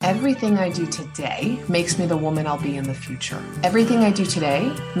Everything I do today makes me the woman I'll be in the future. Everything I do today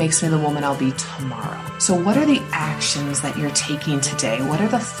makes me the woman I'll be tomorrow. So what are the actions that you're taking today? What are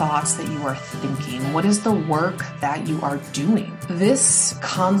the thoughts that you are thinking? What is the work that you are doing? This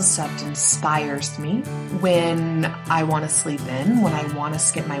concept inspires me when I want to sleep in, when I want to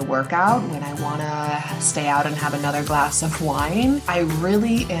skip my workout, when I want to stay out and have another glass of wine. I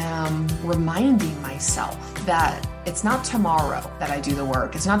really am reminding myself that it's not tomorrow that I do the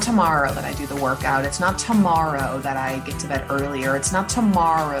work. It's not tomorrow that I do the workout. It's not tomorrow that I get to bed earlier. It's not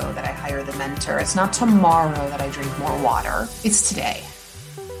tomorrow that I hire the mentor. It's not tomorrow that I drink more water. It's today.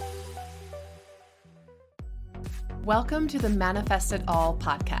 Welcome to the Manifest It All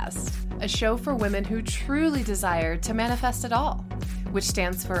podcast, a show for women who truly desire to manifest it all, which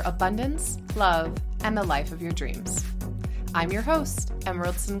stands for abundance, love, and the life of your dreams. I'm your host,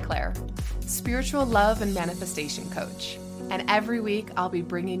 Emerald Sinclair, spiritual love and manifestation coach. And every week I'll be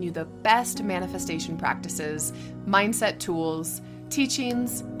bringing you the best manifestation practices, mindset tools,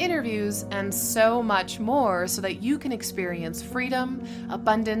 teachings, interviews, and so much more so that you can experience freedom,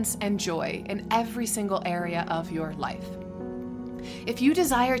 abundance, and joy in every single area of your life. If you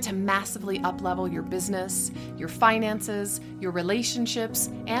desire to massively uplevel your business, your finances, your relationships,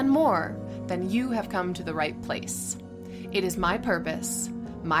 and more, then you have come to the right place. It is my purpose,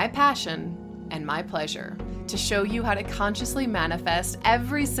 my passion, and my pleasure to show you how to consciously manifest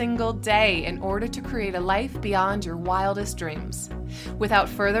every single day in order to create a life beyond your wildest dreams. Without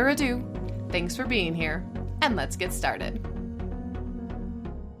further ado, thanks for being here, and let's get started.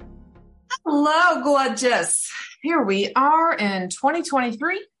 Hello, gorgeous. Here we are in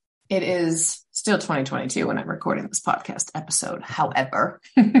 2023. It is still 2022 when I'm recording this podcast episode. However,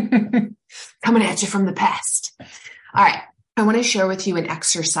 coming at you from the past. All right. I want to share with you an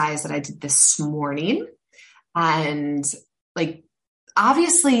exercise that I did this morning. And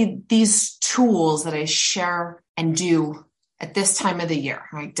obviously these tools that I share and do at this time of the year,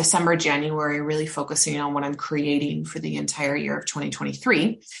 right? December, January, really focusing on what I'm creating for the entire year of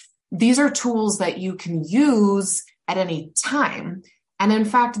 2023. These are tools that you can use at any time. And in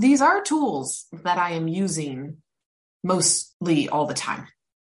fact, these are tools that I am using mostly all the time.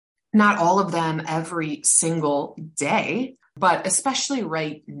 Not all of them every single day, but especially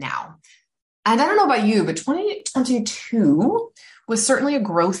right now. And I don't know about you, but 2022 was certainly a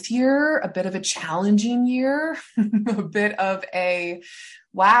growth year, a bit of a challenging year, a bit of a,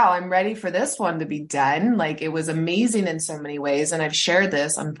 wow, I'm ready for this one to be done. Like, it was amazing in so many ways. And I've shared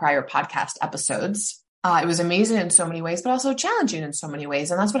this on prior podcast episodes. It was amazing in so many ways, but also challenging in so many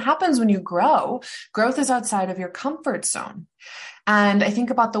ways. And that's what happens when you grow. Growth is outside of your comfort zone. And I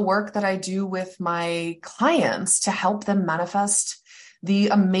think about the work that I do with my clients to help them manifest the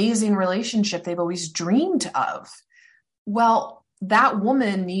amazing relationship they've always dreamed of. Well, that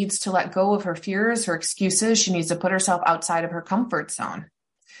woman needs to let go of her fears, her excuses. She needs to put herself outside of her comfort zone.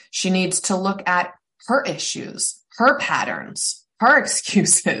 She needs to look at her issues, her patterns, her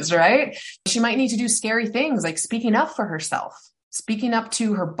excuses, right? She might need to do scary things like speaking up for herself. Speaking up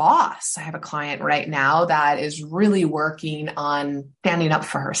to her boss. I have a client right now that is really working on standing up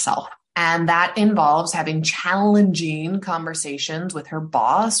for herself. And that involves having challenging conversations with her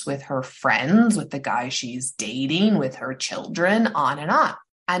boss, with her friends, with the guy she's dating, with her children, on and on.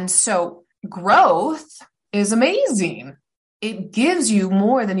 And so growth is amazing. It gives you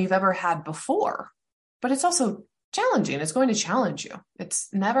more than you've ever had before, but it's also challenging. It's going to challenge you. It's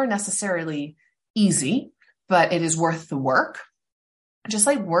never necessarily easy, but it is worth the work. Just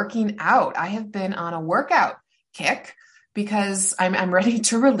like working out, I have been on a workout kick because I'm ready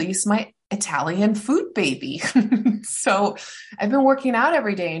to release my Italian food baby. So I've been working out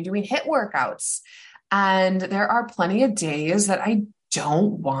every day and doing HIIT workouts. And there are plenty of days that I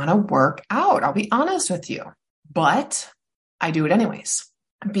don't want to work out. I'll be honest with you, but I do it anyways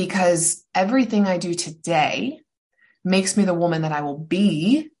because everything I do today makes me the woman that I will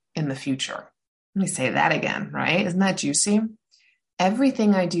be in the future. Let me say that again, right? Isn't that juicy?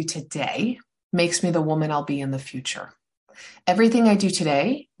 Everything I do today makes me the woman I'll be in the future. Everything I do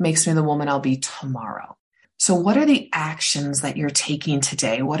today makes me the woman I'll be tomorrow. So what are the actions that you're taking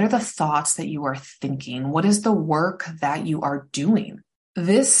today? What are the thoughts that you are thinking? What is the work that you are doing?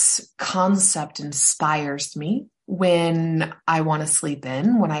 This concept inspires me when I want to sleep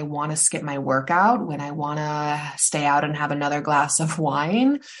in, when I want to skip my workout, when I want to stay out and have another glass of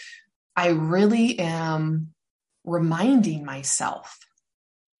wine. I really am reminding myself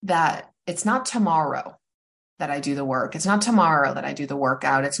that it's not tomorrow that I do the work. It's not tomorrow that I do the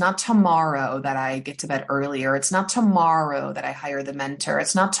workout. It's not tomorrow that I get to bed earlier. It's not tomorrow that I hire the mentor.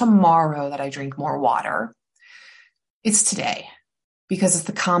 It's not tomorrow that I drink more water. It's today. because it's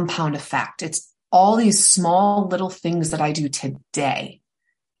the compound effect. It's all these small little things that I do today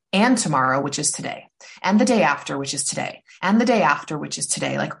and tomorrow, which is today, and the day after, which is today, and the day after, which is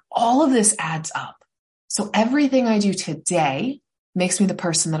today. Like all of this adds up. So everything I do today makes me the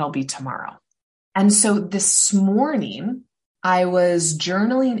person that I'll be tomorrow. And so this morning, I was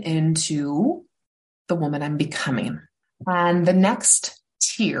journaling into the woman I'm becoming. And the next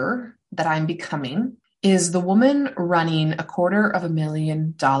tier that I'm becoming is the woman running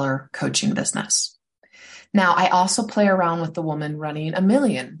 $250,000 coaching business. Now, I also play around with the woman running $1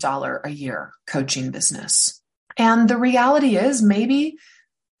 million a year coaching business. And the reality is maybe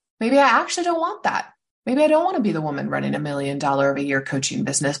I actually don't want that. Maybe I don't want to be the woman running $1 million a year coaching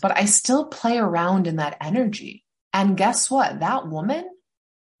business, but I still play around in that energy. And guess what? That woman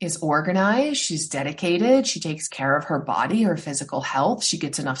is organized. She's dedicated. She takes care of her body, her physical health. She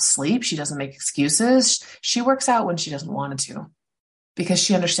gets enough sleep. She doesn't make excuses. She works out when she doesn't want to because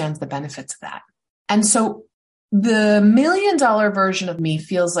she understands the benefits of that. And so the $1 million version of me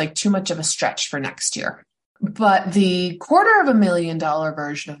feels like too much of a stretch for next year. But the $250,000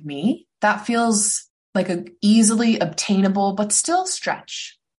 version of me, that feels like an easily obtainable, but still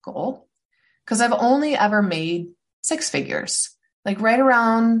stretch goal. Because I've only ever made 6 figures, like right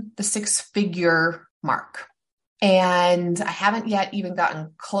around the 6-figure mark. And I haven't yet even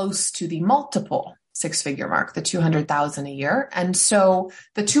gotten close to the multiple 6-figure mark, the 200,000 a year. And so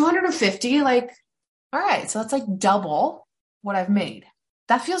the 250, like, all right, so that's like double what I've made.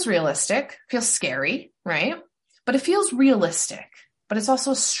 That feels realistic, feels scary, right? But it feels realistic, but it's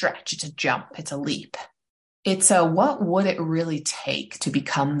also a stretch. It's a jump. It's a leap. It's a, what would it really take to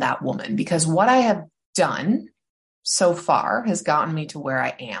become that woman? Because what I have done so far has gotten me to where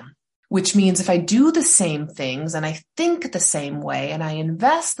I am, which means if I do the same things and I think the same way and I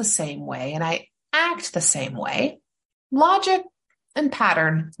invest the same way and I act the same way, logic and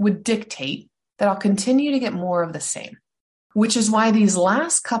pattern would dictate that I'll continue to get more of the same, which is why these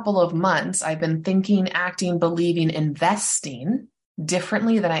last couple of months I've been thinking, acting, believing, investing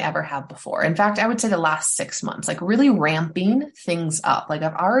differently than I ever have before. In fact, I would say the last 6 months, like really ramping things up. Like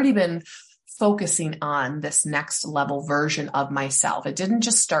I've already been focusing on this next level version of myself. It didn't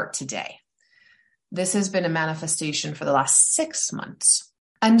just start today. This has been a manifestation for the last 6 months.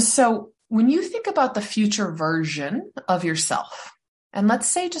 And so when you think about the future version of yourself, and let's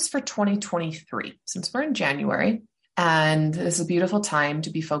say just for 2023, since we're in January, and this is a beautiful time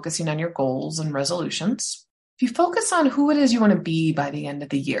to be focusing on your goals and resolutions. If you focus on who it is you want to be by the end of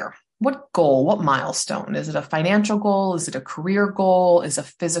the year, what goal, what milestone? Is it a financial goal? Is it a career goal? Is it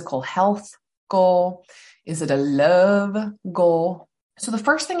a physical health goal? Is it a love goal? So the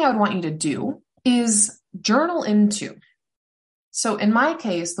first thing I would want you to do is journal into. So in my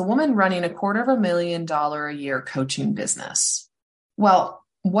case, the woman running $250,000 a year coaching business. Well,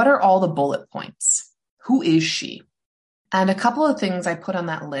 what are all the bullet points? Who is she? And a couple of things I put on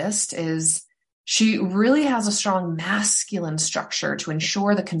that list is she really has a strong masculine structure to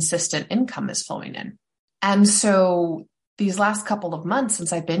ensure the consistent income is flowing in. And so these last couple of months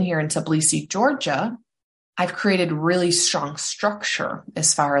since I've been here in Tbilisi, Georgia, I've created really strong structure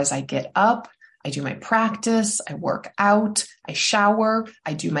as far as I get up, I do my practice, I work out, I shower,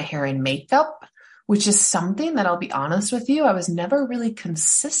 I do my hair and makeup, which is something that I'll be honest with you, I was never really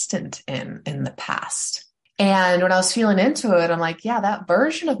consistent in the past. And when I was feeling into it, I'm like, yeah, that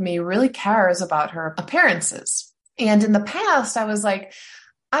version of me really cares about her appearances. And in the past, I was like,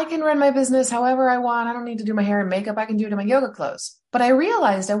 I can run my business however I want. I don't need to do my hair and makeup. I can do it in my yoga clothes. But I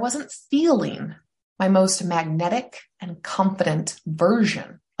realized I wasn't feeling my most magnetic and confident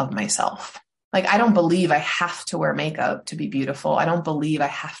version of myself. Like, I don't believe I have to wear makeup to be beautiful. I don't believe I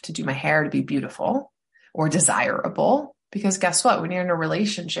have to do my hair to be beautiful or desirable. Because guess what? When you're in a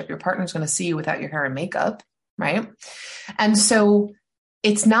relationship, your partner's going to see you without your hair and makeup, right? And so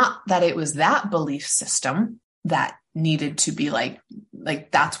it's not that it was that belief system that needed to be like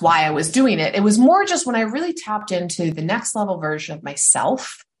that's why I was doing it. It was more just when I really tapped into the next level version of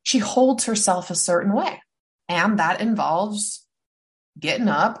myself, she holds herself a certain way. And that involves getting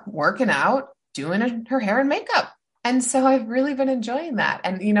up, working out, doing her hair and makeup. And so I've really been enjoying that.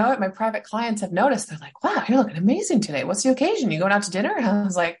 And you know what? My private clients have noticed. They're like, wow, you're looking amazing today. What's the occasion? You going out to dinner? And I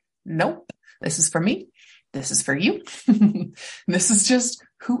was like, nope, this is for me. This is for you. This is just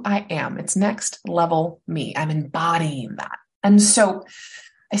who I am. It's next level me. I'm embodying that. And so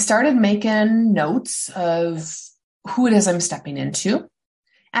I started making notes of who it is I'm stepping into.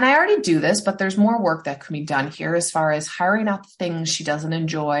 And I already do this, but there's more work that can be done here as far as hiring out the things she doesn't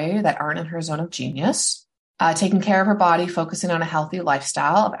enjoy that aren't in her zone of genius. taking care of her body, focusing on a healthy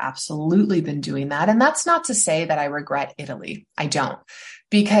lifestyle. I've absolutely been doing that. And that's not to say that I regret Italy. I don't,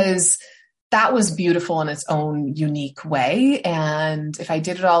 because that was beautiful in its own unique way. And if I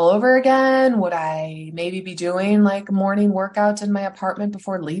did it all over again, would I maybe be doing like morning workouts in my apartment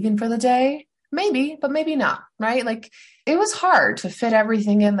before leaving for the day? Maybe, but maybe not, right? Like it was hard to fit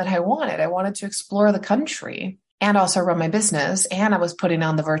everything in that I wanted. I wanted to explore the country and also run my business. And I was putting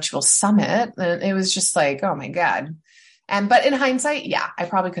on the virtual summit. And it was just like, oh my God. But in hindsight, yeah, I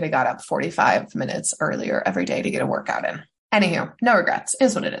probably could have got up 45 minutes earlier every day to get a workout in. Anywho, no regrets,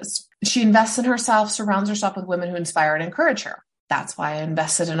 is what it is. She invests in herself, surrounds herself with women who inspire and encourage her. That's why I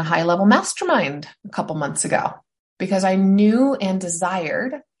invested in a high-level mastermind a couple months ago, because I knew and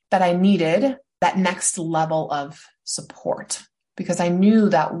desired that I needed that next level of support, because I knew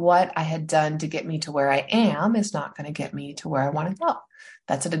that what I had done to get me to where I am is not going to get me to where I want to go.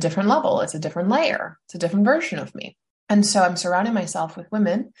 That's at a different level. It's a different layer. It's a different version of me. And so I'm surrounding myself with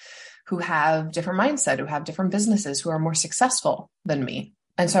women who have different mindset, who have different businesses, who are more successful than me.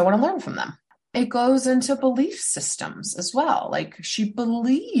 And so I want to learn from them. It goes into belief systems as well. Like she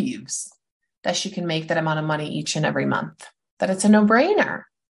believes that she can make that amount of money each and every month, that it's a no-brainer,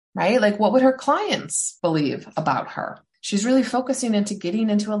 right? Like what would her clients believe about her? She's really focusing into getting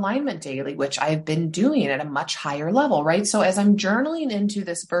into alignment daily, which I've been doing at a much higher level, right? So as I'm journaling into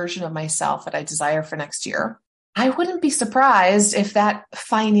this version of myself that I desire for next year, I wouldn't be surprised if that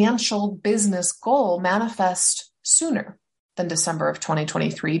financial business goal manifests sooner than December of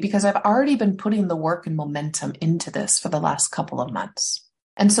 2023, because I've already been putting the work and momentum into this for the last couple of months.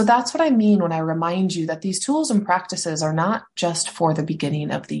 And so that's what I mean when I remind you that these tools and practices are not just for the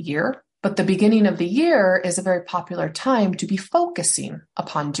beginning of the year, but the beginning of the year is a very popular time to be focusing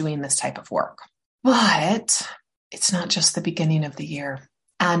upon doing this type of work. But it's not just the beginning of the year.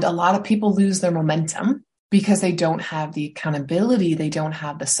 And a lot of people lose their momentum because they don't have the accountability, they don't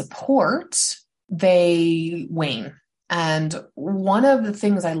have the support, they wane. And one of the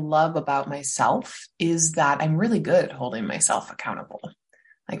things I love about myself is that I'm really good at holding myself accountable.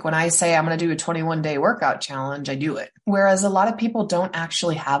 Like when I say I'm going to do a 21-day workout challenge, I do it. Whereas a lot of people don't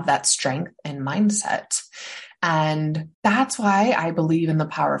actually have that strength and mindset. And that's why I believe in the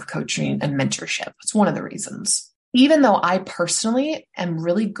power of coaching and mentorship. It's one of the reasons. Even though I personally am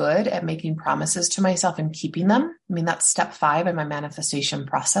really good at making promises to myself and keeping them, I mean, that's step 5 in my manifestation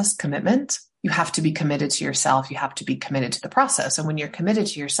process, commitment. You have to be committed to yourself. You have to be committed to the process. And when you're committed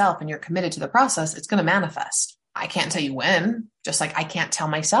to yourself and you're committed to the process, it's going to manifest. I can't tell you when, just like I can't tell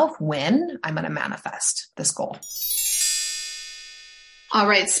myself when I'm going to manifest this goal. All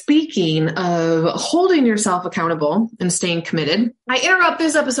right. Speaking of holding yourself accountable and staying committed, I interrupt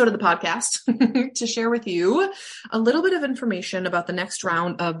this episode of the podcast to share with you a little bit of information about the next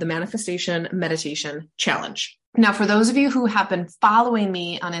round of the Manifestation Meditation Challenge. Now, for those of you who have been following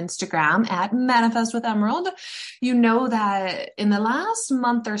me on Instagram at Manifest with Emerald, you know that in the last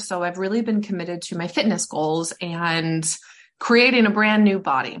month or so, I've really been committed to my fitness goals and creating a brand new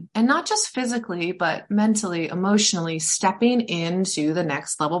body, and not just physically, but mentally, emotionally, stepping into the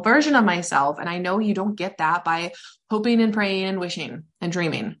next level version of myself. And I know you don't get that by hoping and praying and wishing and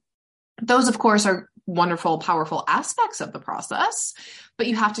dreaming. Those, of course, are wonderful, powerful aspects of the process, but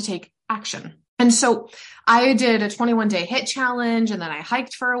you have to take action. And so I did a 21-day HIIT challenge, and then I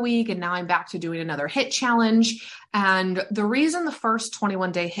hiked for a week, and now I'm back to doing another HIIT challenge. And the reason the first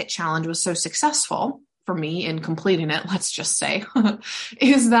 21-day HIIT challenge was so successful for me in completing it, let's just say,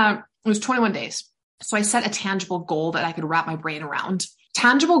 is that it was 21 days. So I set a tangible goal that I could wrap my brain around.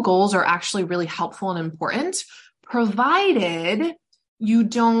 Tangible goals are actually really helpful and important, provided you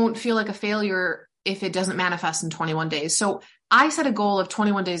don't feel like a failure if it doesn't manifest in 21 days. So I set a goal of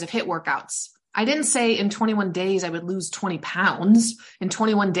 21 days of HIIT workouts. I didn't say in 21 days I would lose 20 pounds. In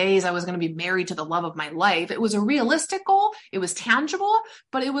 21 days, I was going to be married to the love of my life. It was a realistic goal. It was tangible,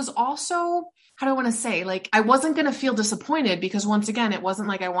 but it was also, how do I want to say, like, I wasn't going to feel disappointed because once again, it wasn't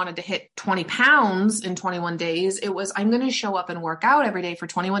like I wanted to hit 20 pounds in 21 days. It was, I'm going to show up and work out every day for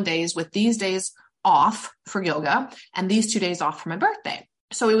 21 days with these days off for yoga and these 2 days off for my birthday.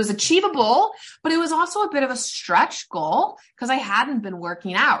 So it was achievable, but it was also a bit of a stretch goal because I hadn't been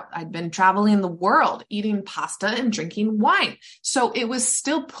working out. I'd been traveling the world, eating pasta and drinking wine. So it was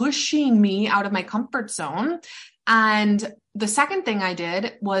still pushing me out of my comfort zone. And the second thing I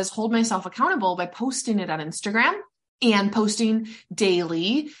did was hold myself accountable by posting it on Instagram and posting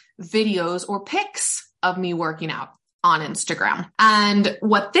daily videos or pics of me working out on Instagram. And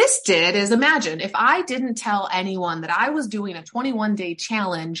what this did is, imagine if I didn't tell anyone that I was doing a 21-day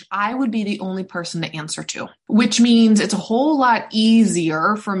challenge, I would be the only person to answer to, which means it's a whole lot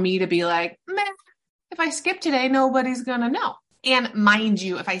easier for me to be like, meh, if I skip today, nobody's going to know. And mind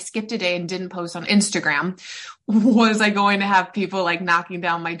you, if I skipped a day and didn't post on Instagram, was I going to have people like knocking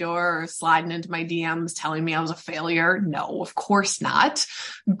down my door or sliding into my DMs telling me I was a failure? No, of course not.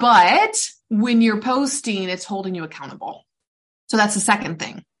 But when you're posting, it's holding you accountable. So that's the second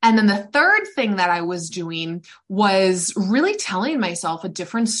thing. And then the third thing that I was doing was really telling myself a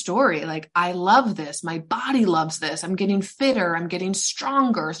different story. Like, I love this. My body loves this. I'm getting fitter. I'm getting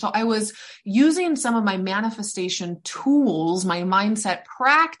stronger. So I was using some of my manifestation tools, my mindset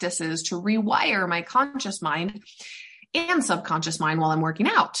practices to rewire my conscious mind and subconscious mind while I'm working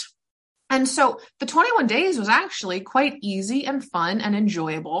out. And so the 21 days was actually quite easy and fun and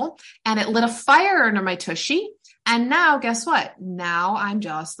enjoyable. And it lit a fire under my tushy. And now, guess what? Now I'm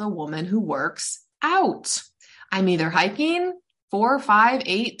just the woman who works out. I'm either hiking 4, 5,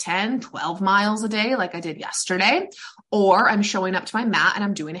 8, 10, 12 miles a day like I did yesterday, or I'm showing up to my mat and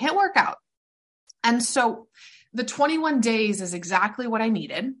I'm doing a HIIT workout. And so the 21 days is exactly what I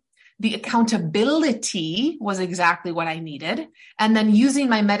needed. The accountability was exactly what I needed. And then using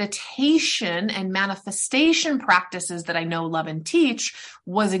my meditation and manifestation practices that I know, love, and teach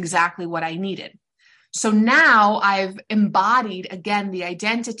was exactly what I needed. So now I've embodied, again, the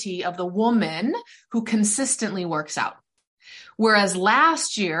identity of the woman who consistently works out. Whereas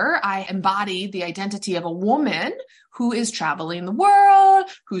last year, I embodied the identity of a woman who is traveling the world,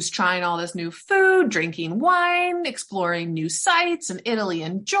 who's trying all this new food, drinking wine, exploring new sites in Italy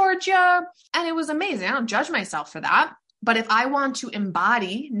and Georgia. And it was amazing. I don't judge myself for that. But if I want to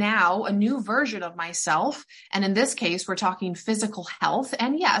embody now a new version of myself, and in this case, we're talking physical health,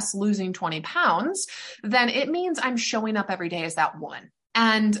 and yes, losing 20 pounds, then it means I'm showing up every day as that woman.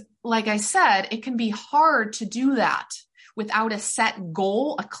 And like I said, it can be hard to do that without a set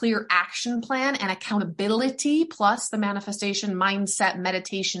goal, a clear action plan, and accountability, plus the manifestation, mindset,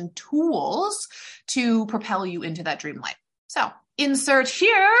 meditation tools to propel you into that dream life. So insert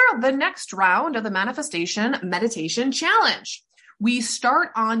here the next round of the Manifestation Meditation Challenge. We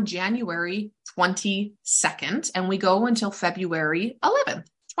start on January 22nd and we go until February 11th,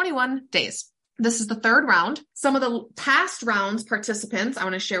 21 days. This is the third round. Some of the past rounds participants, I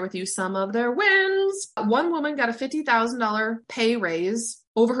want to share with you some of their wins. One woman got a $50,000 pay raise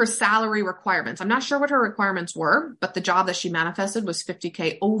over her salary requirements. I'm not sure what her requirements were, but the job that she manifested was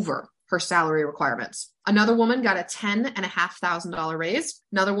 $50K over her salary requirements. Another woman got a $10,500 raise.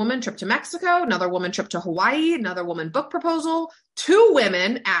 Another woman trip to Mexico. Another woman trip to Hawaii. Another woman book proposal. 2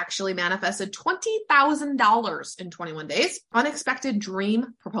 women actually manifested $20,000 in 21 days. Unexpected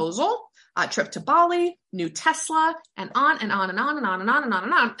dream proposal. Trip to Bali, new Tesla, and on and on and on and on and on and on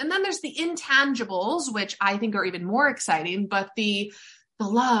and on. And then there's the intangibles, which I think are even more exciting, but the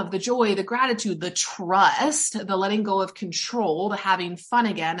love, the joy, the gratitude, the trust, the letting go of control, the having fun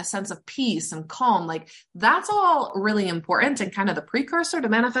again, a sense of peace and calm, like that's all really important and kind of the precursor to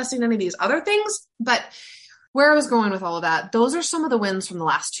manifesting any of these other things. But where I was going with all of that, those are some of the wins from the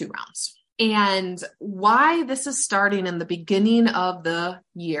last 2 rounds. And why this is starting in the beginning of the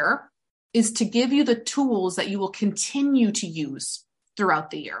year is to give you the tools that you will continue to use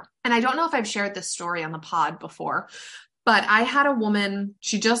throughout the year. And I don't know if I've shared this story on the pod before, but I had a woman,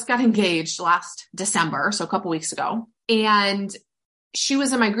 she just got engaged last December, so a couple weeks ago, and she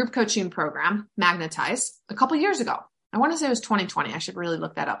was in my group coaching program, Magnetize, a couple years ago. I want to say it was 2020. I should really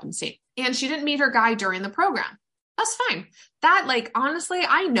look that up and see. And she didn't meet her guy during the program. That's fine. That, like, honestly,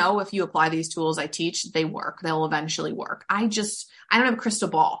 I know if you apply these tools I teach, they work. They'll eventually work. I don't have a crystal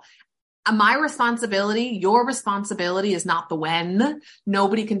ball. My responsibility, your responsibility is not the when.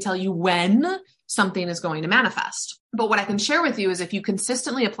 Nobody can tell you when something is going to manifest. But what I can share with you is if you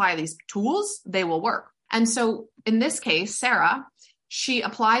consistently apply these tools, they will work. And so in this case, Sarah, she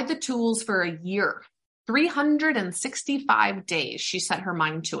applied the tools for a year, 365 days. She set her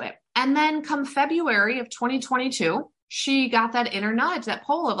mind to it. And then come February of 2022, she got that inner nudge, that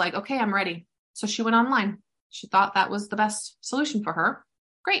pull of like, okay, I'm ready. So she went online. She thought that was the best solution for her.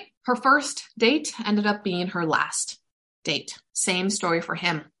 Great. Her first date ended up being her last date. Same story for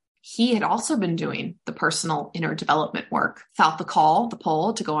him. He had also been doing the personal inner development work, felt the call, the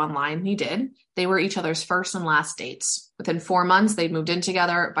pull to go online. He did. They were each other's first and last dates. Within 4 months, they'd moved in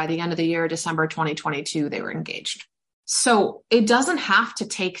together. By the end of the year, December 2022, they were engaged. So it doesn't have to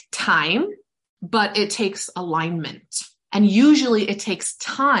take time, but it takes alignment. And usually it takes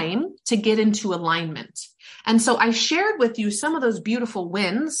time to get into alignment. And so I shared with you some of those beautiful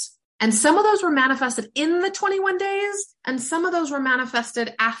wins, and some of those were manifested in the 21 days, and some of those were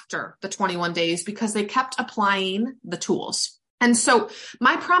manifested after the 21 days because they kept applying the tools. And so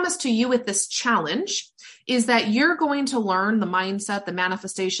my promise to you with this challenge is that you're going to learn the mindset, the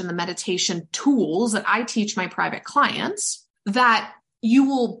manifestation, the meditation tools that I teach my private clients, that you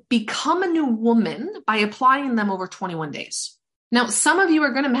will become a new woman by applying them over 21 days. Now, some of you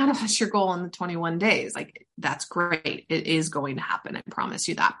are going to manifest your goal in the 21 days. Like, that's great. It is going to happen. I promise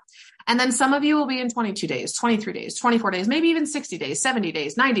you that. And then some of you will be in 22 days, 23 days, 24 days, maybe even 60 days, 70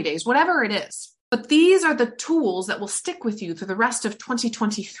 days, 90 days, whatever it is. But these are the tools that will stick with you through the rest of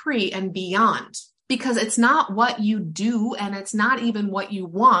 2023 and beyond, because it's not what you do and it's not even what you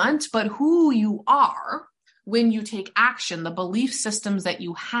want, but who you are when you take action, the belief systems that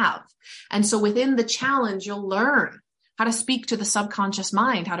you have. And so within the challenge, you'll learn how to speak to the subconscious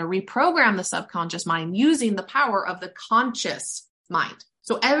mind, how to reprogram the subconscious mind using the power of the conscious mind.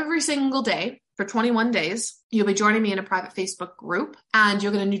 So every single day for 21 days, you'll be joining me in a private Facebook group and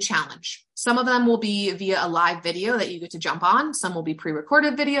you'll get a new challenge. Some of them will be via a live video that you get to jump on. Some will be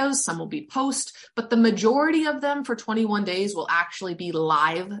pre-recorded videos. Some will be post, but the majority of them for 21 days will actually be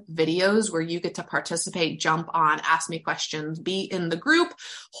live videos where you get to participate, jump on, ask me questions, be in the group,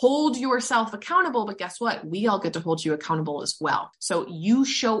 hold yourself accountable. But guess what? We all get to hold you accountable as well. So you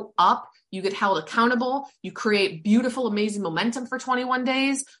show up, you get held accountable, you create beautiful, amazing momentum for 21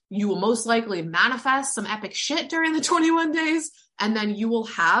 days. You will most likely manifest some epic shit during the 21 days, and then you will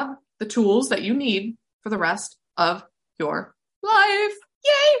have the tools that you need for the rest of your life.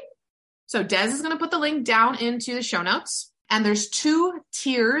 Yay! So Des is going to put the link down into the show notes. And there's 2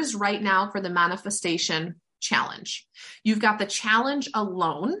 tiers right now for the manifestation challenge. You've got the challenge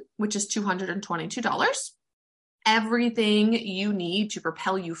alone, which is $222. Everything you need to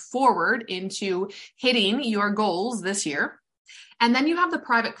propel you forward into hitting your goals this year. And then you have the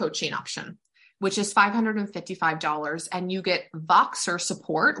private coaching option, which is $555. And you get Voxer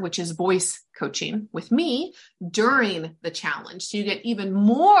support, which is voice coaching with me during the challenge. So you get even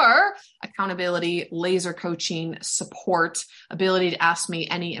more accountability, laser coaching, support, ability to ask me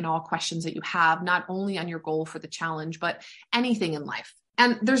any and all questions that you have, not only on your goal for the challenge, but anything in life.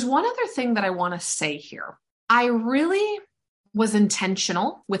 And there's one other thing that I want to say here. I really was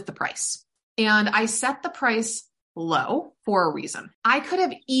intentional with the price, and I set the price low for a reason. I could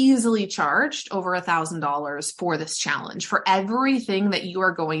have easily charged over $1,000 for this challenge, for everything that you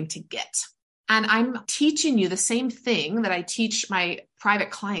are going to get. And I'm teaching you the same thing that I teach my private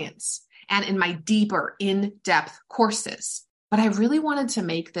clients and in my deeper in-depth courses. But I really wanted to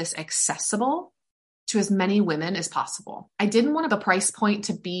make this accessible to as many women as possible. I didn't want the price point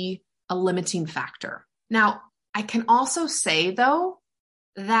to be a limiting factor. Now, I can also say, though,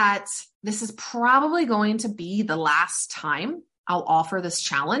 that this is probably going to be the last time I'll offer this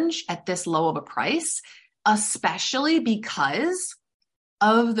challenge at this low of a price, especially because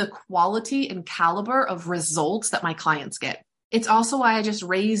of the quality and caliber of results that my clients get. It's also why I just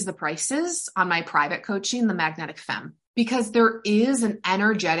raised the prices on my private coaching, the Magnetic Femme, because there is an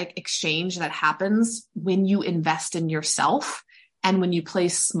energetic exchange that happens when you invest in yourself and when you play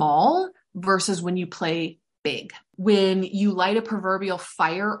small versus when you play big. When you light a proverbial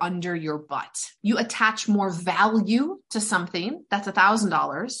fire under your butt, you attach more value to something that's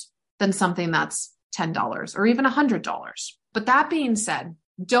 $1,000 than something that's $10 or even $100. But that being said,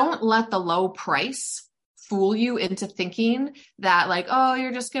 don't let the low price fool you into thinking that like, oh,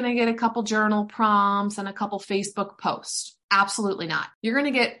 you're just going to get a couple journal prompts and a couple Facebook posts. Absolutely not. You're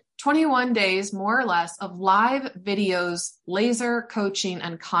going to get 21 days, more or less, of live videos, laser coaching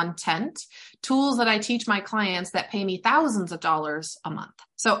and content, tools that I teach my clients that pay me thousands of dollars a month.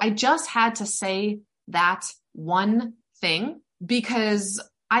 So I just had to say that one thing because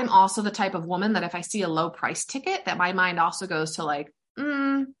I'm also the type of woman that if I see a low price ticket, that my mind also goes to like,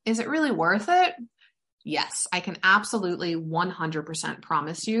 is it really worth it? Yes, I can absolutely 100%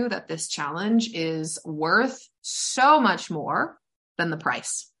 promise you that this challenge is worth so much more than the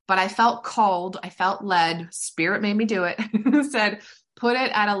price. But I felt called, I felt led, spirit made me do it, said, put it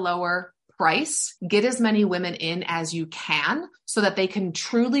at a lower price, get as many women in as you can so that they can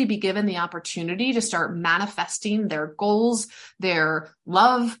truly be given the opportunity to start manifesting their goals, their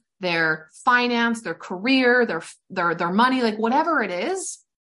love, their finance, their career, their money, like whatever it is.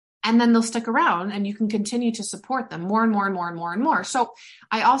 And then they'll stick around and you can continue to support them more and more and more and more and more. So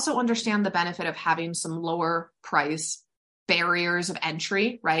I also understand the benefit of having some lower price barriers of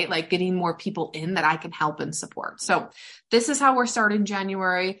entry, right? Like getting more people in that I can help and support. So this is how we're starting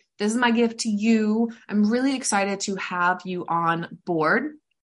January. This is my gift to you. I'm really excited to have you on board.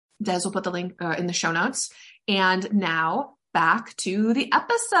 Des will put the link in the show notes. And now back to the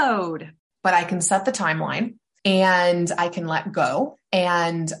episode. But I can set the timeline and I can let go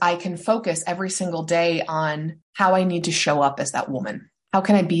and I can focus every single day on how I need to show up as that woman. How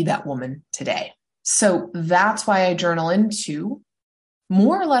can I be that woman today? So that's why I journal into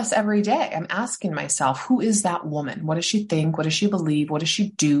more or less every day. I'm asking myself, who is that woman? What does she think? What does she believe? What does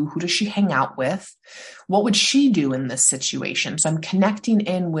she do? Who does she hang out with? What would she do in this situation? So I'm connecting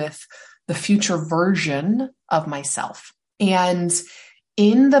in with the future version of myself. And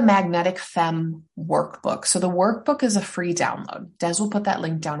in the Magnetic Femme workbook, so the workbook is a free download. Des will put that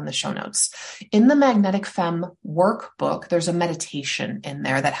link down in the show notes. In the Magnetic Femme workbook, there's a meditation in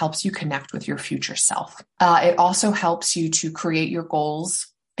there that helps you connect with your future self. It also helps you to create your goals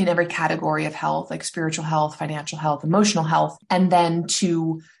in every category of health, like spiritual health, financial health, emotional health, and then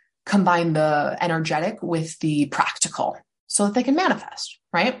to combine the energetic with the practical so that they can manifest,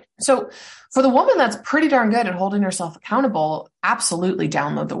 right? So for the woman that's pretty darn good at holding herself accountable, absolutely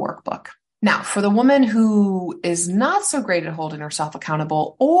download the workbook. Now, for the woman who is not so great at holding herself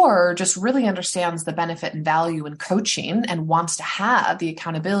accountable or just really understands the benefit and value in coaching and wants to have the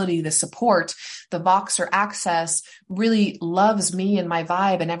accountability, the support, the Voxer access, really loves me and my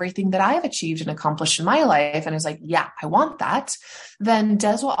vibe and everything that I've achieved and accomplished in my life and is like, yeah, I want that, then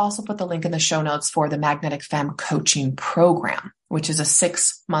Des will also put the link in the show notes for the Magnetic Femme coaching program, which is a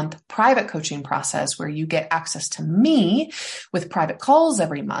 6-month private coaching process where you get access to me with private calls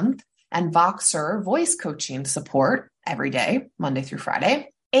every month and Voxer voice coaching support every day, Monday through Friday,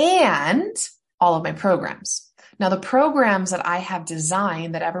 and all of my programs. Now, the programs that I have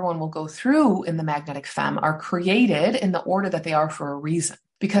designed that everyone will go through in the Magnetic Femme are created in the order that they are for a reason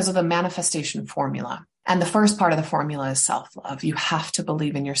because of the manifestation formula. And the first part of the formula is self-love. You have to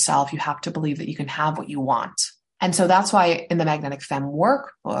believe in yourself. You have to believe that you can have what you want. And so that's why in the Magnetic Femme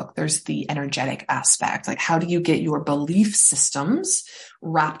workbook, there's the energetic aspect. Like, how do you get your belief systems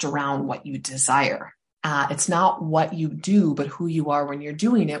wrapped around what you desire? It's not what you do, but who you are when you're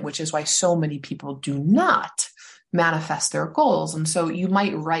doing it, which is why so many people do not manifest their goals. And so you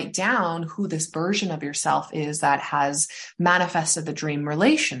might write down who this version of yourself is that has manifested the dream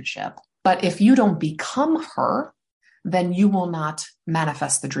relationship. But if you don't become her, then you will not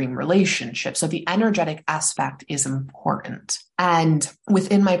manifest the dream relationship. So the energetic aspect is important. And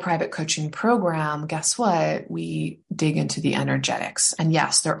within my private coaching program, guess what? We dig into the energetics. And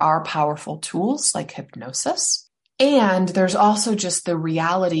yes, there are powerful tools like hypnosis. And there's also just the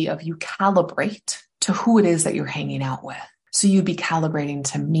reality of you calibrate to who it is that you're hanging out with. So you'd be calibrating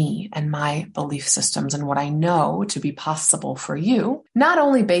to me and my belief systems and what I know to be possible for you, not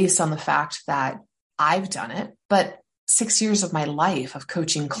only based on the fact that I've done it, but 6 years of my life of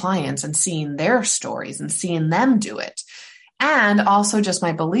coaching clients and seeing their stories and seeing them do it. And also just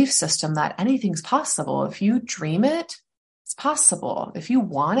my belief system that anything's possible. If you dream it, it's possible. If you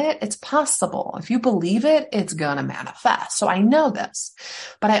want it, it's possible. If you believe it, it's going to manifest. So I know this,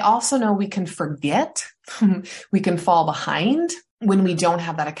 but I also know we can forget, we can fall behind when we don't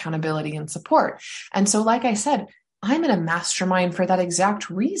have that accountability and support. And so, like I said, I'm in a mastermind for that exact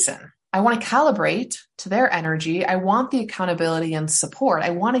reason. I want to calibrate to their energy. I want the accountability and support.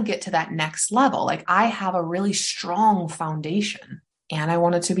 I want to get to that next level. Like, I have a really strong foundation and I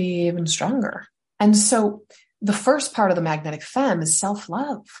want it to be even stronger. And so the first part of the Magnetic Femme is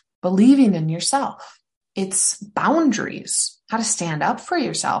self-love, believing in yourself. It's boundaries, how to stand up for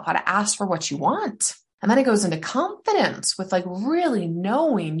yourself, how to ask for what you want. And then it goes into confidence with like really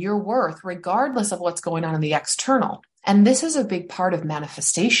knowing your worth, regardless of what's going on in the external. And this is a big part of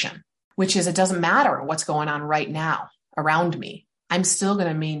manifestation, which is it doesn't matter what's going on right now around me. I'm still going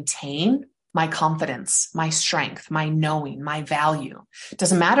to maintain my confidence, my strength, my knowing, my value. It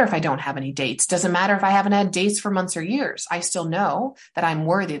doesn't matter if I don't have any dates. Doesn't matter if I haven't had dates for months or years. I still know that I'm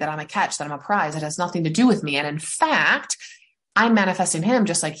worthy, that I'm a catch, that I'm a prize. It has nothing to do with me. And in fact, I'm manifesting him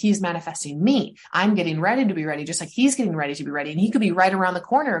just like he's manifesting me. I'm getting ready to be ready just like he's getting ready to be ready. And he could be right around the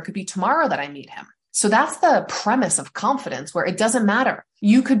corner. It could be tomorrow that I meet him. So that's the premise of confidence, where it doesn't matter.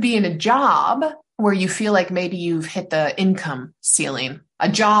 You could be in a job where you feel like maybe you've hit the income ceiling, a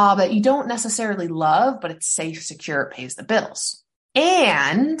job that you don't necessarily love, but it's safe, secure, it pays the bills.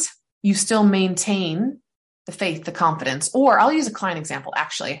 And you still maintain the faith, the confidence. Or I'll use a client example.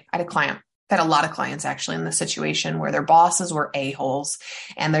 Actually, I had a lot of clients actually in this situation where their bosses were a-holes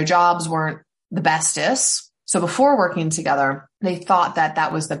and their jobs weren't the bestest. So before working together, they thought that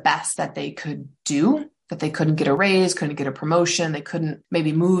that was the best that they could do, that they couldn't get a raise, couldn't get a promotion. They couldn't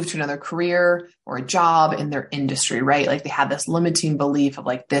maybe move to another career or a job in their industry, right? Like they had this limiting belief of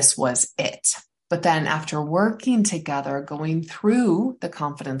like, this was it. But then after working together, going through the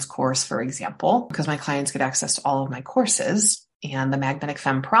confidence course, for example, because my clients get access to all of my courses, and the Magnetic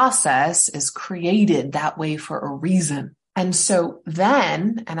Femme process is created that way for a reason. And so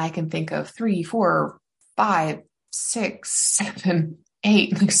then, and I can think of 3, 4, 5, 6, 7,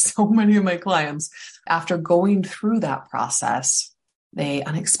 like so many of my clients, after going through that process, they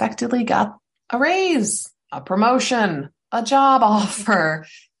unexpectedly got a raise, a promotion, a job offer,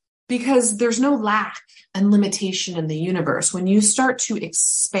 because there's no lack and limitation in the universe. When you start to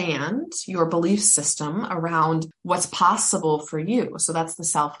expand your belief system around what's possible for you. So that's the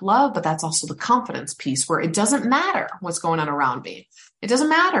self-love, but that's also the confidence piece where it doesn't matter what's going on around me. It doesn't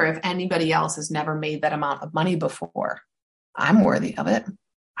matter if anybody else has never made that amount of money before. I'm worthy of it.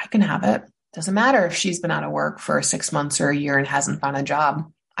 I can have it. Doesn't matter if she's been out of work for 6 months or a year and hasn't found a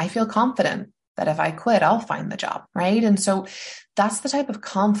job. I feel confident that if I quit, I'll find the job, right? And so that's the type of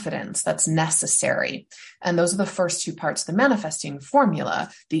confidence that's necessary. And those are the first two parts of the manifesting formula.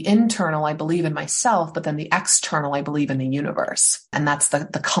 The internal, I believe in myself, but then the external, I believe in the universe. And that's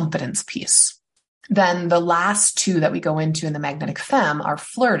the confidence piece. Then the last two that we go into in the Magnetic Femme are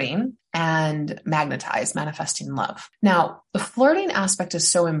flirting and magnetize, manifesting love. Now, the flirting aspect is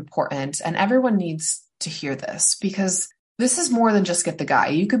so important, and everyone needs to hear this because this is more than just get the guy.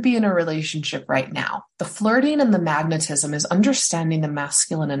 You could be in a relationship right now. The flirting and the magnetism is understanding the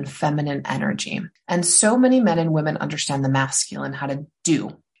masculine and feminine energy. And so many men and women understand the masculine, how to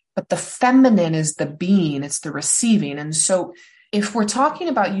do. But the feminine is the being, it's the receiving. And so if we're talking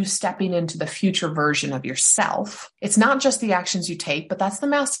about you stepping into the future version of yourself, it's not just the actions you take, but that's the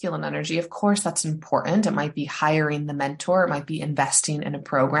masculine energy. Of course, that's important. It might be hiring the mentor. It might be investing in a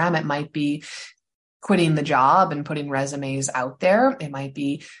program. It might be quitting the job and putting resumes out there. It might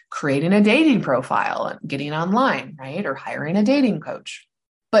be creating a dating profile and getting online, right? Or hiring a dating coach.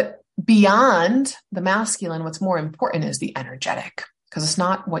 But beyond the masculine, what's more important is the energetic, because it's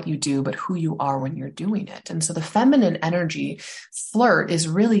not what you do, but who you are when you're doing it. And so the feminine energy flirt is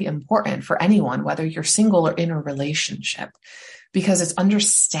really important for anyone, whether you're single or in a relationship, because it's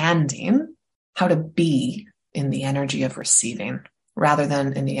understanding how to be in the energy of receiving rather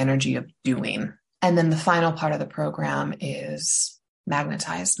than in the energy of doing. And then the final part of the program is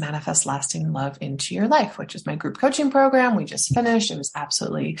magnetize, manifest lasting love into your life, which is my group coaching program. We just finished. It was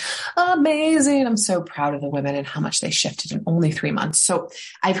absolutely amazing. I'm so proud of the women and how much they shifted in only 3 months. So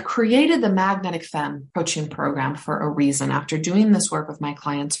I've created the Magnetic Femme coaching program for a reason. After doing this work with my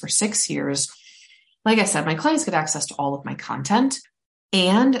clients for 6 years, like I said, my clients get access to all of my content,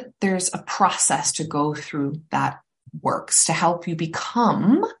 and there's a process to go through that works to help you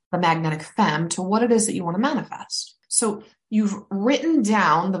become the Magnetic Femme to what it is that you want to manifest. So you've written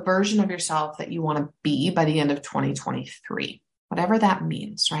down the version of yourself that you want to be by the end of 2023, whatever that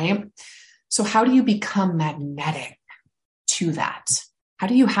means, right? So how do you become magnetic to that? How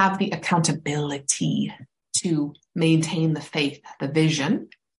do you have the accountability to maintain the faith, the vision,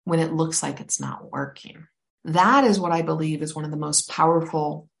 when it looks like it's not working? That is what I believe is one of the most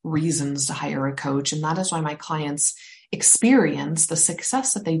powerful reasons to hire a coach. And that is why my clients experience the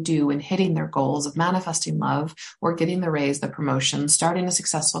success that they do in hitting their goals of manifesting love or getting the raise, the promotion, starting a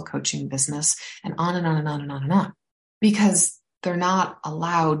successful coaching business, and on and on and on and on and on. Because they're not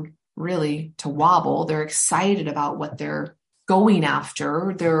allowed really to wobble. They're excited about what they're going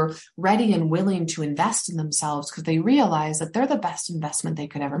after. They're ready and willing to invest in themselves because they realize that they're the best investment they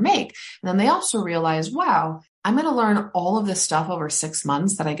could ever make. And then they also realize, wow, I'm going to learn all of this stuff over 6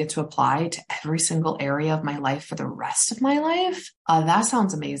 months that I get to apply to every single area of my life for the rest of my life. That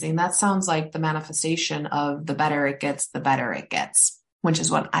sounds amazing. That sounds like the manifestation of the better it gets, the better it gets, which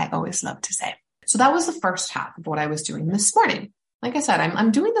is what I always love to say. So that was the first half of what I was doing this morning. Like I said,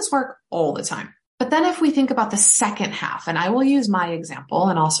 I'm doing this work all the time. But then if we think about the second half, and I will use my example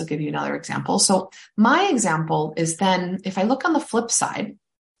and also give you another example. So my example is then, if I look on the flip side,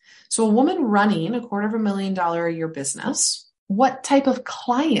 so a woman running a $250,000 a year business, what type of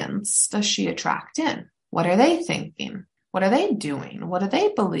clients does she attract in? What are they thinking? What are they doing? What do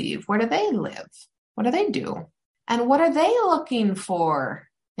they believe? Where do they live? What do they do? And what are they looking for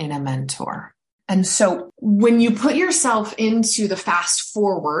in a mentor? And so when you put yourself into the fast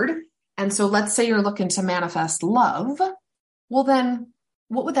forward, and so let's say you're looking to manifest love, well then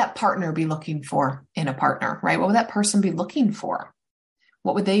what would that partner be looking for in a partner, right? What would that person be looking for?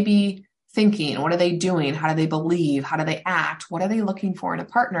 What would they be thinking? What are they doing? How do they believe? How do they act? What are they looking for in a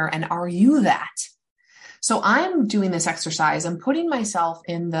partner? And are you that? So I'm doing this exercise. I'm putting myself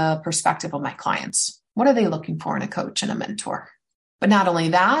in the perspective of my clients. What are they looking for in a coach and a mentor? But not only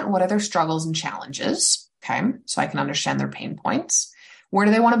that, what are their struggles and challenges? Okay, so I can understand their pain points. Where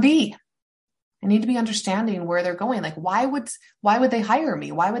do they want to be? I need to be understanding where they're going. Like, why would they hire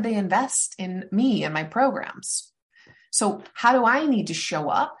me? Why would they invest in me and my programs? So how do I need to show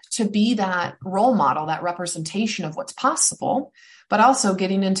up to be that role model, that representation of what's possible, but also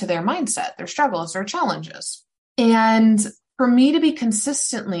getting into their mindset, their struggles, their challenges? And For me to be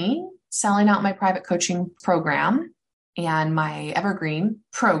consistently selling out my private coaching program and my evergreen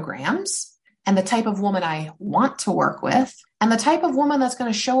programs, and the type of woman I want to work with, and the type of woman that's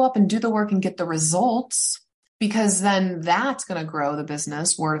going to show up and do the work and get the results, because then that's going to grow the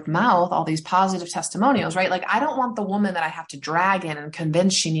business, word of mouth, all these positive testimonials, right? Like, I don't want the woman that I have to drag in and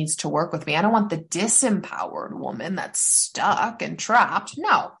convince she needs to work with me. I don't want the disempowered woman that's stuck and trapped.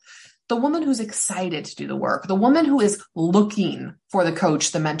 No, the woman who's excited to do the work, the woman who is looking for the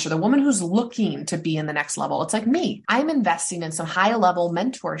coach, the mentor, the woman who's looking to be in the next level. It's like me. I'm investing in some high level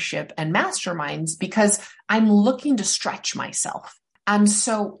mentorship and masterminds because I'm looking to stretch myself. And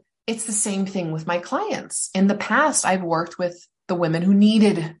so it's the same thing with my clients. In the past, I've worked with the women who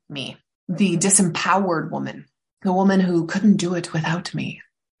needed me, the disempowered woman, the woman who couldn't do it without me.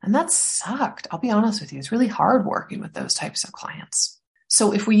 And that sucked. I'll be honest with you. It's really hard working with those types of clients.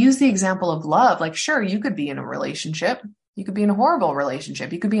 So if we use the example of love, like, sure, you could be in a relationship. You could be in a horrible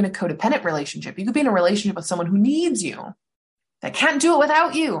relationship. You could be in a codependent relationship. You could be in a relationship with someone who needs you, that can't do it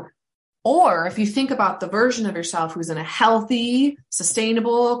without you. Or if you think about the version of yourself who's in a healthy,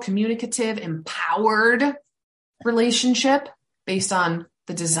 sustainable, communicative, empowered relationship based on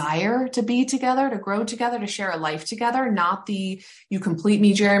the desire to be together, to grow together, to share a life together, not the, you complete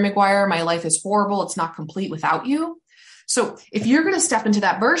me, Jerry Maguire, my life is horrible, it's not complete without you. So if you're going to step into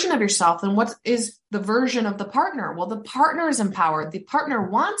that version of yourself, then what is the version of the partner? Well, the partner is empowered. The partner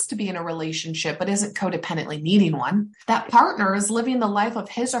wants to be in a relationship, but isn't codependently needing one. That partner is living the life of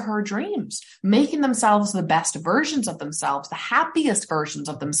his or her dreams, making themselves the best versions of themselves, the happiest versions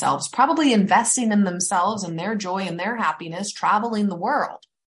of themselves, probably investing in themselves and their joy and their happiness, traveling the world,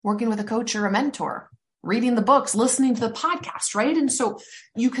 working with a coach or a mentor, reading the books, listening to the podcast, right? And so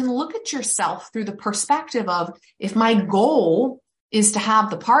you can look at yourself through the perspective of, if my goal is to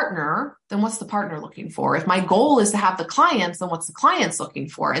have the partner, then what's the partner looking for? If my goal is to have the clients, then what's the clients looking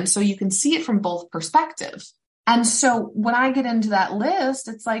for? And so you can see it from both perspectives. And so when I get into that list,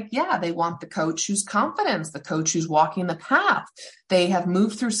 it's like, yeah, they want the coach who's confident, the coach who's walking the path. They have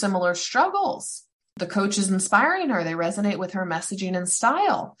moved through similar struggles. The coach is inspiring her. They resonate with her messaging and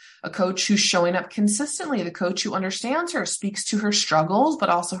style. A coach who's showing up consistently. The coach who understands her, speaks to her struggles, but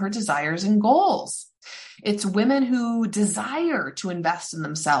also her desires and goals. It's women who desire to invest in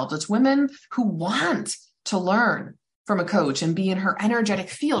themselves. It's women who want to learn from a coach and be in her energetic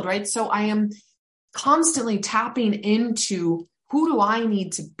field, right? So I am constantly tapping into, who do I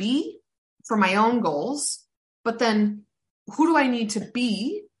need to be for my own goals? But then who do I need to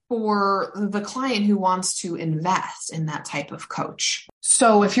be for the client who wants to invest in that type of coach?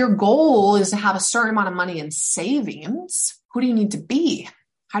 So if your goal is to have a certain amount of money in savings, who do you need to be?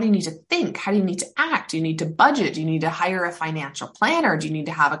 How do you need to think? How do you need to act? Do you need to budget? Do you need to hire a financial planner? Do you need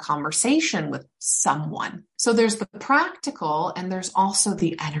to have a conversation with someone? So there's the practical, and there's also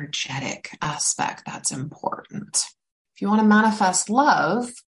the energetic aspect that's important. If you want to manifest love,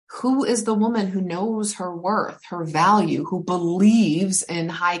 who is the woman who knows her worth, her value, who believes in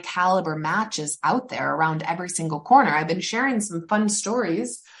high caliber matches out there around every single corner? I've been sharing some fun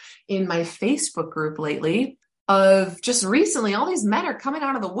stories in my Facebook group lately of just recently, all these men are coming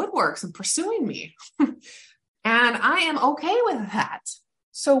out of the woodworks and pursuing me. And I am okay with that.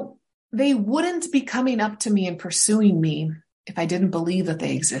 So they wouldn't be coming up to me and pursuing me if I didn't believe that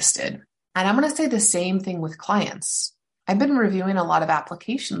they existed. And I'm going to say the same thing with clients. I've been reviewing a lot of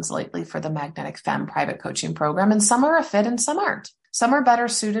applications lately for the Magnetic Femme private coaching program, and some are a fit and some aren't. Some are better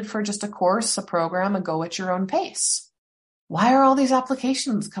suited for just a course, a program, a go at your own pace. Why are all these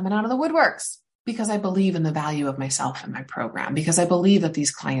applications coming out of the woodworks? Because I believe in the value of myself and my program, because I believe that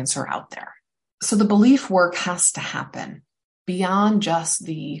these clients are out there. So the belief work has to happen beyond just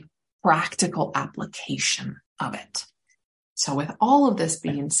the practical application of it. So with all of this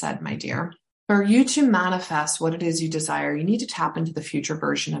being said, my dear, for you to manifest what it is you desire, you need to tap into the future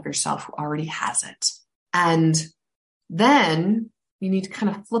version of yourself who already has it. And then you need to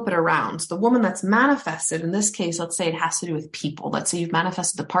kind of flip it around. So the woman that's manifested, in this case, let's say it has to do with people. Let's say you've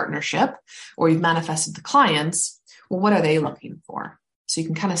manifested the partnership or you've manifested the clients. Well, what are they looking for? So you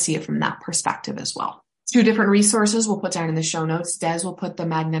can kind of see it from that perspective as well. 2 different resources we'll put down in the show notes. Des will put the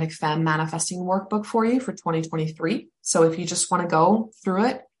Magnetic Femme Manifesting Workbook for you for 2023. So if you just want to go through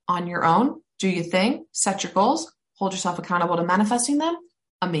it on your own, do your thing, set your goals, hold yourself accountable to manifesting them,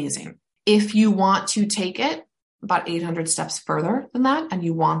 amazing. If you want to take it about 800 steps further than that, and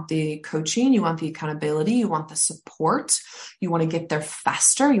you want the coaching, you want the accountability, you want the support, you want to get there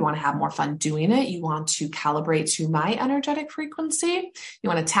faster, you want to have more fun doing it, you want to calibrate to my energetic frequency, you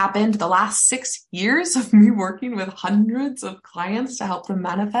want to tap into the last 6 years of me working with hundreds of clients to help them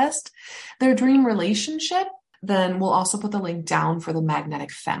manifest their dream relationship, then we'll also put the link down for the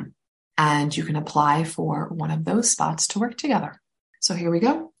Magnetic Femme, and you can apply for one of those spots to work together. So here we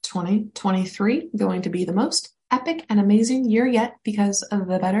go. 2023 going to be the most epic and amazing year yet, because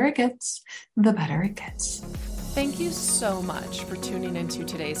the better it gets, the better it gets. Thank you so much for tuning into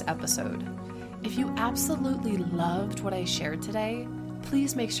today's episode. If you absolutely loved what I shared today,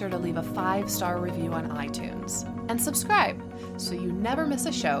 please make sure to leave a 5-star review on iTunes and subscribe so you never miss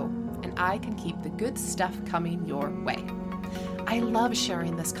a show and I can keep the good stuff coming your way. I love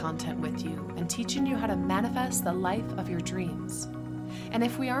sharing this content with you and teaching you how to manifest the life of your dreams. And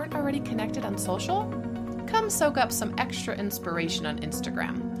if we aren't already connected on social, come soak up some extra inspiration on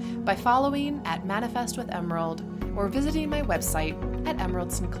Instagram by following at Manifest with Emerald or visiting my website at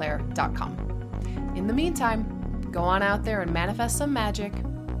emeraldsinclair.com. In the meantime, go on out there and manifest some magic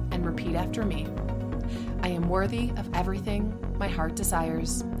and repeat after me. I am worthy of everything my heart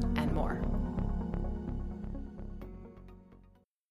desires.